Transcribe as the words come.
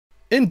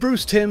In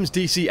Bruce Timm's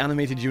DC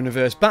Animated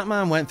Universe,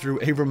 Batman went through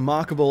a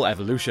remarkable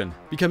evolution,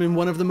 becoming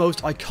one of the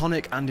most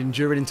iconic and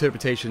enduring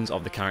interpretations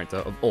of the character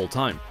of all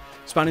time,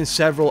 spanning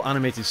several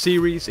animated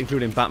series,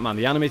 including Batman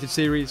the Animated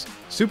Series,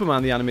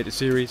 Superman the Animated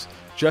Series,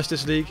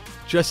 Justice League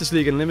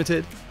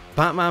Unlimited,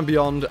 Batman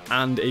Beyond,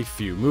 and a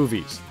few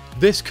movies.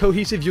 This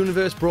cohesive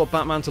universe brought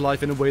Batman to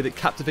life in a way that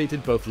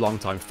captivated both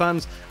longtime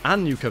fans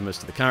and newcomers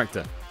to the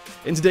character.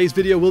 In today's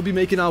video, we'll be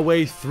making our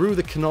way through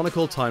the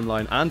canonical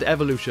timeline and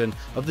evolution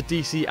of the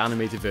DC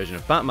animated version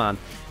of Batman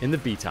in the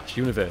BTAS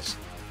universe.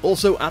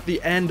 Also, at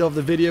the end of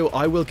the video,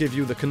 I will give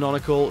you the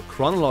canonical,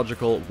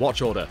 chronological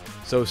watch order,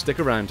 so stick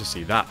around to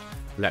see that.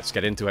 Let's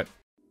get into it.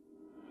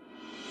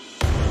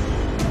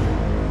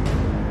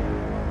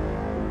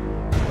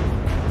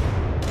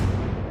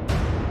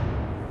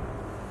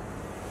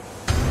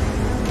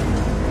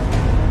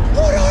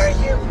 What are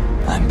you?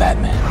 I'm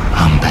Batman.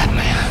 I'm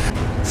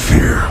Batman.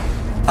 Fear.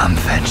 I'm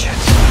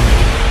vengeance.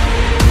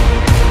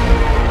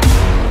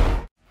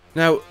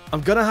 Now,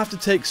 I'm gonna have to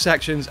take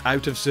sections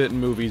out of certain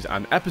movies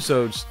and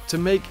episodes to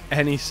make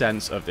any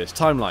sense of this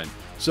timeline,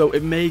 so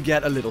it may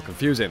get a little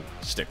confusing.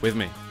 Stick with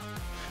me.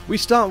 We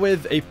start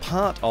with a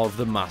part of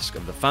The Mask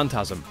of the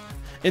Phantasm.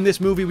 In this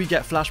movie, we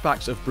get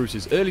flashbacks of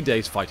Bruce's early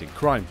days fighting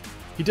crime.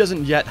 He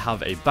doesn't yet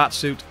have a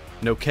batsuit,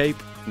 no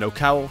cape, no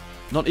cowl,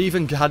 not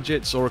even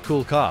gadgets or a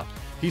cool car.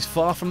 He's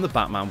far from the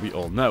Batman we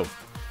all know.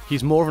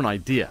 He's more of an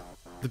idea.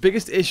 The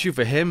biggest issue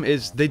for him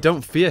is they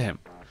don't fear him.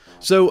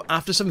 So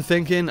after some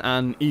thinking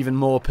and even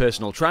more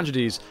personal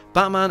tragedies,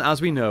 Batman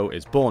as we know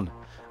is born.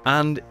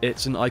 And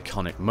it's an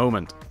iconic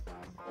moment.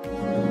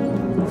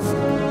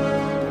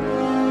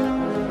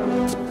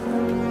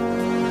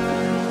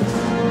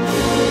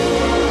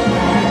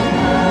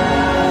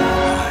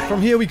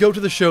 From here we go to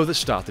the show that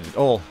started it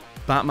all,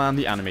 Batman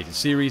the Animated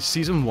Series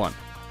Season 1.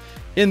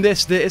 In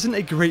this, there isn't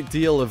a great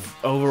deal of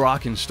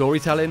overarching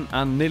storytelling,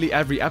 and nearly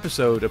every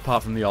episode,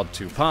 apart from the odd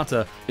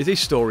two-parter, is a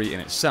story in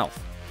itself.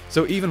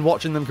 So even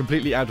watching them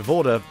completely out of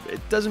order,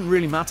 it doesn't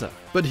really matter.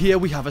 But here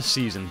we have a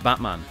seasoned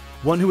Batman,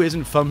 one who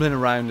isn't fumbling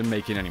around and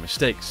making any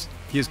mistakes.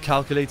 He is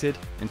calculated,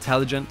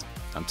 intelligent,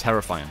 and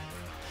terrifying.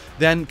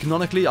 Then,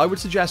 canonically, I would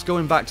suggest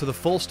going back to the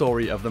full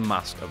story of The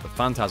Mask of the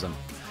Phantasm,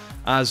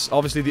 as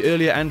obviously the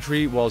earlier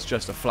entry was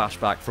just a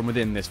flashback from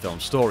within this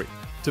film's story.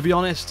 To be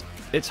honest,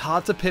 it's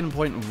hard to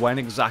pinpoint when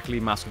exactly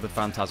Mask of the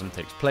Phantasm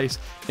takes place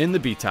in the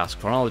BTAS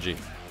chronology,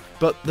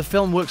 but the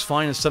film works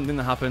fine as something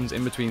that happens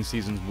in between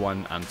seasons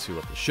 1 and 2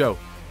 of the show.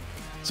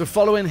 So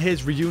following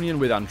his reunion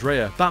with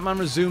Andrea, Batman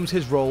resumes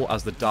his role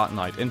as the Dark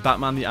Knight in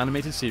Batman the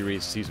Animated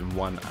Series Season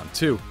 1 and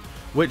 2,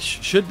 which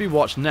should be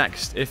watched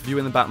next if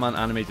viewing the Batman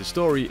animated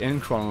story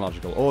in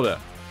chronological order.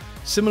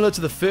 Similar to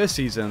the first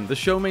season, the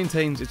show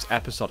maintains its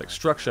episodic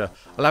structure,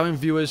 allowing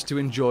viewers to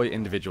enjoy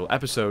individual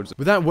episodes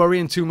without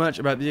worrying too much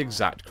about the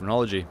exact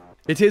chronology.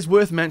 It is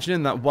worth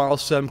mentioning that while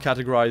some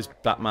categorize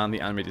Batman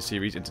the Animated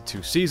Series into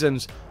 2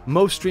 seasons,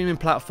 most streaming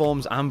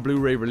platforms and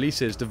Blu-ray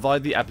releases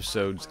divide the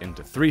episodes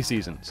into 3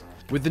 seasons,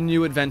 with the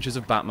New Adventures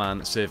of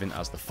Batman serving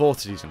as the 4th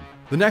season.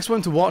 The next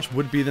one to watch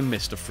would be the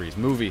Mr. Freeze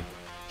movie.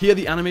 Here,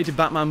 the animated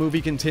Batman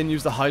movie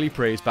continues the highly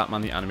praised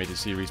Batman the Animated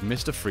Series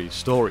Mr. Freeze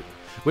story,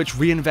 which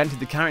reinvented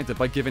the character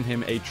by giving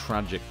him a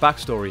tragic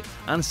backstory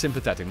and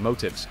sympathetic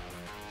motives.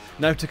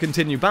 Now, to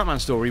continue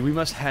Batman's story, we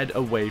must head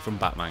away from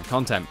Batman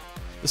content.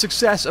 The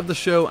success of the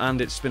show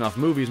and its spin-off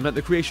movies meant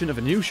the creation of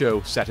a new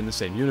show set in the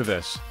same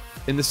universe,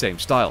 in the same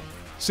style,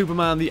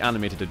 Superman the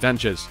Animated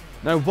Adventures.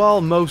 Now, while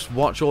most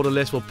watch order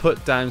lists will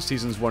put down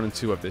seasons 1 and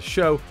 2 of this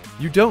show,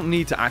 you don't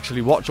need to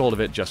actually watch all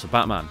of it just for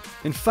Batman.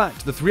 In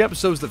fact, the 3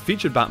 episodes that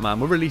featured Batman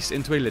were released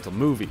into a little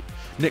movie,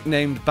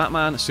 nicknamed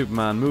Batman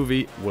Superman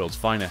Movie World's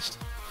Finest.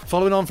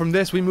 Following on from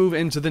this, we move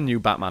into the new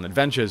Batman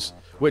Adventures,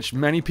 which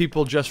many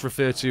people just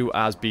refer to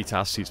as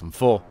BTAS Season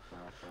 4.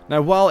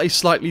 Now, while a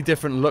slightly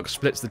different look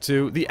splits the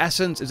two, the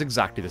essence is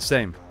exactly the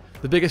same.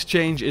 The biggest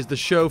change is the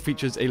show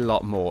features a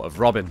lot more of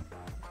Robin.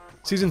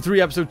 Season 3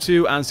 Episode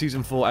 2 and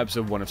Season 4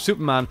 Episode 1 of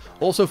Superman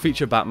also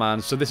feature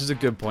Batman, so this is a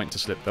good point to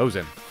slip those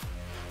in.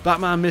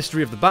 Batman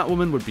Mystery of the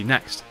Batwoman would be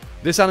next.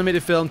 This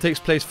animated film takes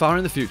place far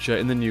in the future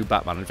in the new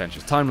Batman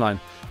Adventures timeline,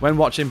 when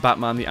watching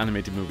Batman the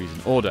Animated movies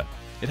in order.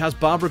 It has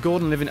Barbara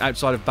Gordon living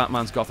outside of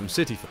Batman's Gotham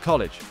City for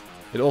college.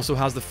 It also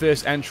has the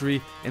first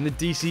entry in the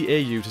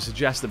DCAU to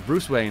suggest that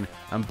Bruce Wayne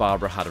and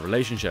Barbara had a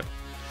relationship.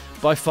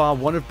 By far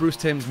one of Bruce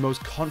Timm's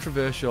most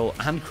controversial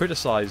and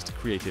criticised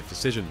creative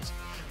decisions.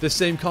 This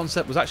same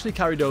concept was actually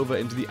carried over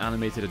into the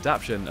animated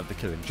adaptation of The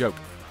Killing Joke.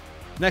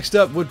 Next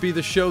up would be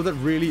the show that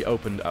really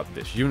opened up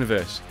this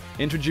universe,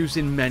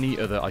 introducing many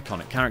other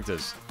iconic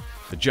characters,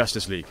 the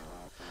Justice League.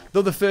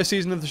 Though the first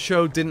season of the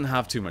show didn't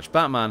have too much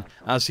Batman,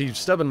 as he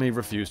stubbornly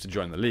refused to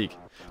join the League.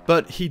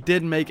 But he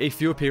did make a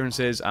few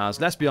appearances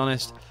as, let's be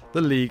honest, the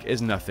League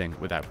is nothing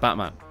without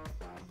Batman.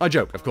 I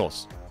joke, of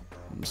course.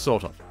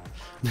 Sort of.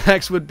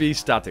 Next would be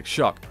Static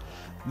Shock.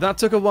 That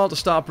took a while to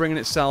start bringing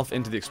itself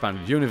into the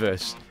expanded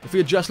universe. If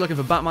you're just looking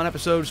for Batman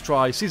episodes,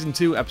 try Season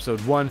 2 Episode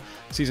 1,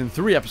 Season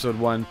 3 Episode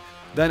 1,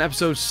 then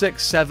Episodes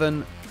 6,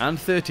 7, and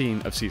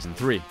 13 of Season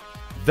 3.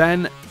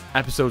 Then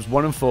episodes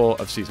 1 and 4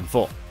 of Season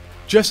 4.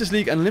 Justice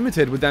League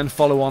Unlimited would then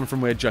follow on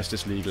from where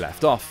Justice League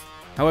left off,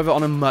 however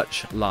on a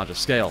much larger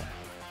scale.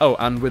 Oh,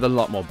 and with a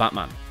lot more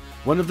Batman.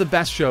 One of the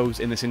best shows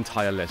in this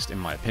entire list in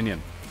my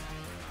opinion.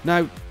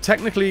 Now,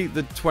 technically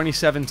the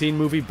 2017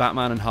 movie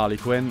Batman and Harley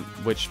Quinn,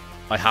 which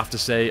I have to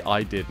say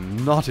I did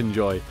not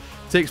enjoy,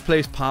 takes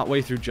place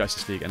partway through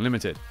Justice League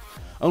Unlimited.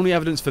 Only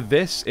evidence for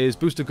this is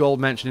Booster Gold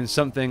mentioning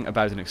something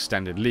about an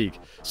extended league,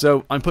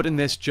 so I'm putting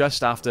this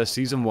just after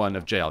Season 1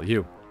 of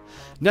JLU.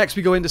 Next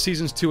we go into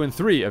Seasons 2 and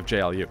 3 of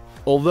JLU,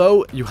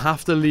 although you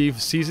have to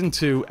leave Season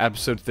 2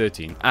 Episode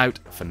 13 out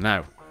for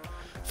now.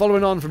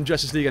 Following on from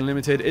Justice League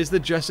Unlimited is the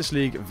Justice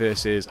League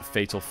vs.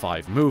 Fatal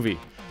 5 movie.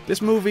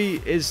 This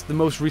movie is the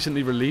most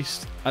recently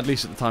released, at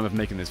least at the time of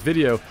making this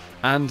video,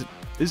 and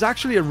is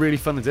actually a really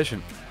fun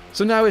addition.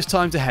 So now it's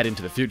time to head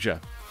into the future.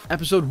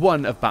 Episode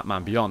 1 of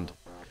Batman Beyond.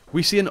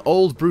 We see an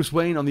old Bruce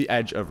Wayne on the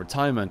edge of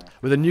retirement,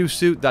 with a new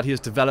suit that he has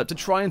developed to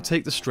try and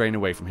take the strain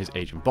away from his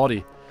aging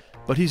body.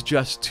 But he's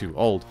just too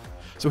old,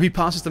 so he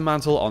passes the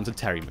mantle on to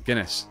Terry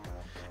McGinnis.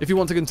 If you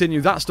want to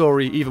continue that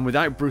story even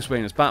without Bruce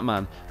Wayne as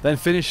Batman, then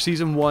finish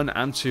Season 1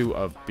 and 2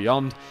 of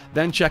Beyond,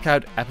 then check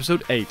out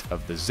Episode 8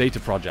 of the Zeta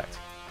Project,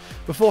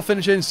 before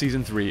finishing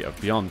Season 3 of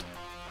Beyond.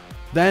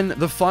 Then,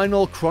 the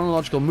final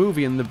chronological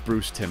movie in the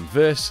Bruce Timm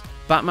verse,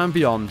 Batman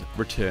Beyond: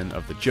 Return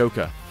of the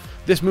Joker.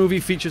 This movie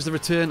features the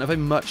return of a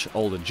much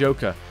older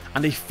Joker,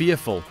 and a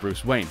fearful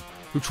Bruce Wayne,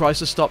 who tries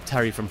to stop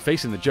Terry from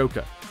facing the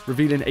Joker,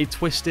 revealing a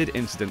twisted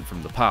incident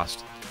from the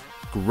past.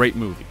 Great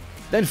movie.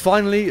 Then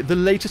finally, the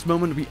latest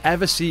moment we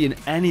ever see in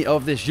any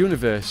of this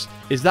universe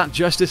is that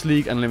Justice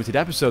League Unlimited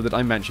episode that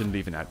I mentioned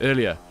leaving out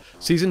earlier,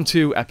 Season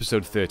 2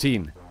 Episode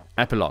 13,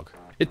 Epilogue.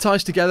 It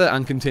ties together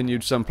and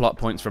continued some plot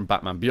points from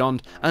Batman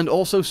Beyond, and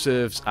also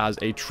serves as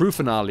a true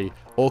finale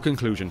or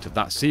conclusion to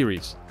that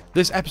series.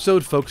 This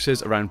episode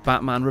focuses around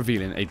Batman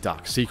revealing a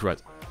dark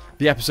secret.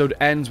 The episode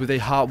ends with a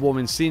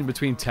heartwarming scene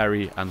between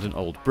Terry and an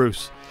old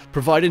Bruce,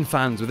 providing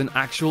fans with an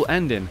actual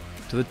ending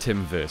to the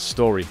Timmverse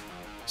story.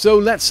 So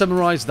let's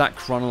summarise that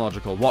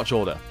chronological watch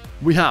order.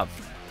 We have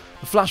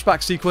the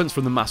flashback sequence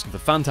from The Mask of the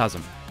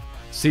Phantasm,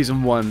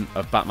 Season 1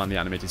 of Batman the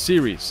Animated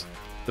Series,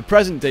 the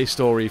present day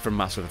story from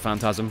Mask of the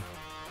Phantasm,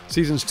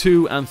 Seasons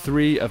 2 and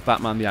 3 of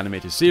Batman the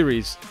Animated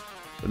Series,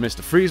 the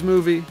Mr. Freeze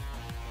movie,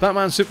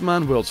 Batman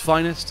Superman World's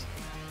Finest,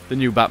 the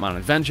new Batman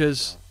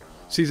Adventures,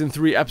 Season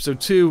 3 Episode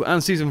 2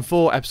 and Season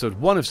 4 Episode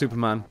 1 of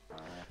Superman,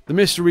 the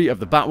Mystery of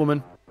the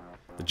Batwoman,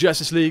 the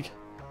Justice League,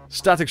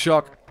 Static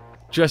Shock,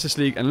 Justice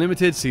League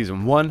Unlimited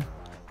Season 1,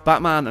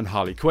 Batman and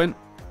Harley Quinn,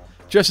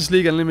 Justice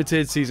League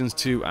Unlimited Seasons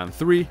 2 and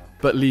 3,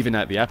 but leaving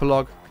out the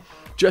epilogue,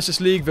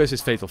 Justice League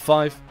vs. Fatal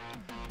 5,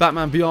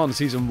 Batman Beyond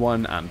Season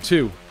 1 and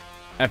 2,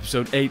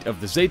 Episode 8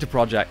 of the Zeta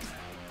Project,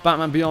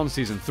 Batman Beyond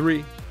Season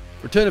 3,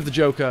 Return of the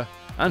Joker,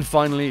 and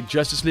finally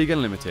Justice League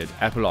Unlimited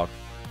Epilogue.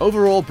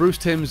 Overall, Bruce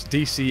Timm's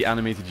DC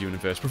Animated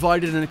Universe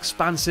provided an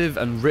expansive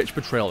and rich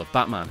portrayal of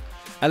Batman,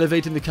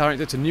 elevating the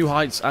character to new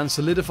heights and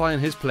solidifying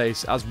his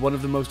place as one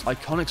of the most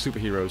iconic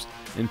superheroes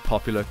in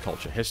popular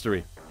culture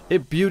history.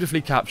 It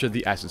beautifully captured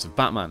the essence of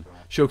Batman,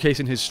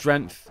 showcasing his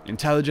strength,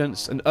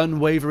 intelligence, and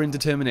unwavering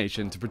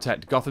determination to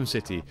protect Gotham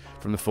City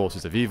from the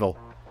forces of evil.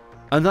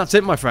 And that's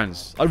it, my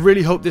friends. I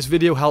really hope this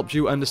video helped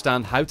you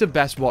understand how to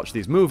best watch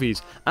these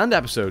movies and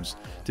episodes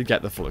to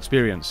get the full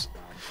experience.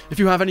 If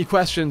you have any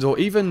questions or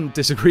even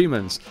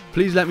disagreements,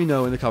 please let me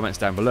know in the comments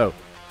down below.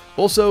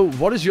 Also,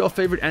 what is your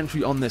favourite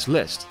entry on this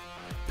list?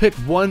 Pick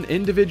one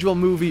individual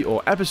movie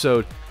or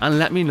episode and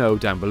let me know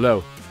down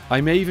below. I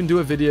may even do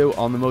a video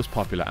on the most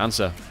popular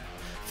answer.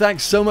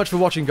 Thanks so much for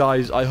watching,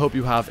 guys. I hope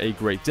you have a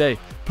great day.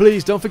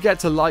 Please don't forget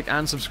to like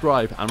and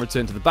subscribe and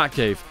return to the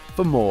Batcave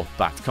for more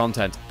Bat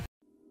content.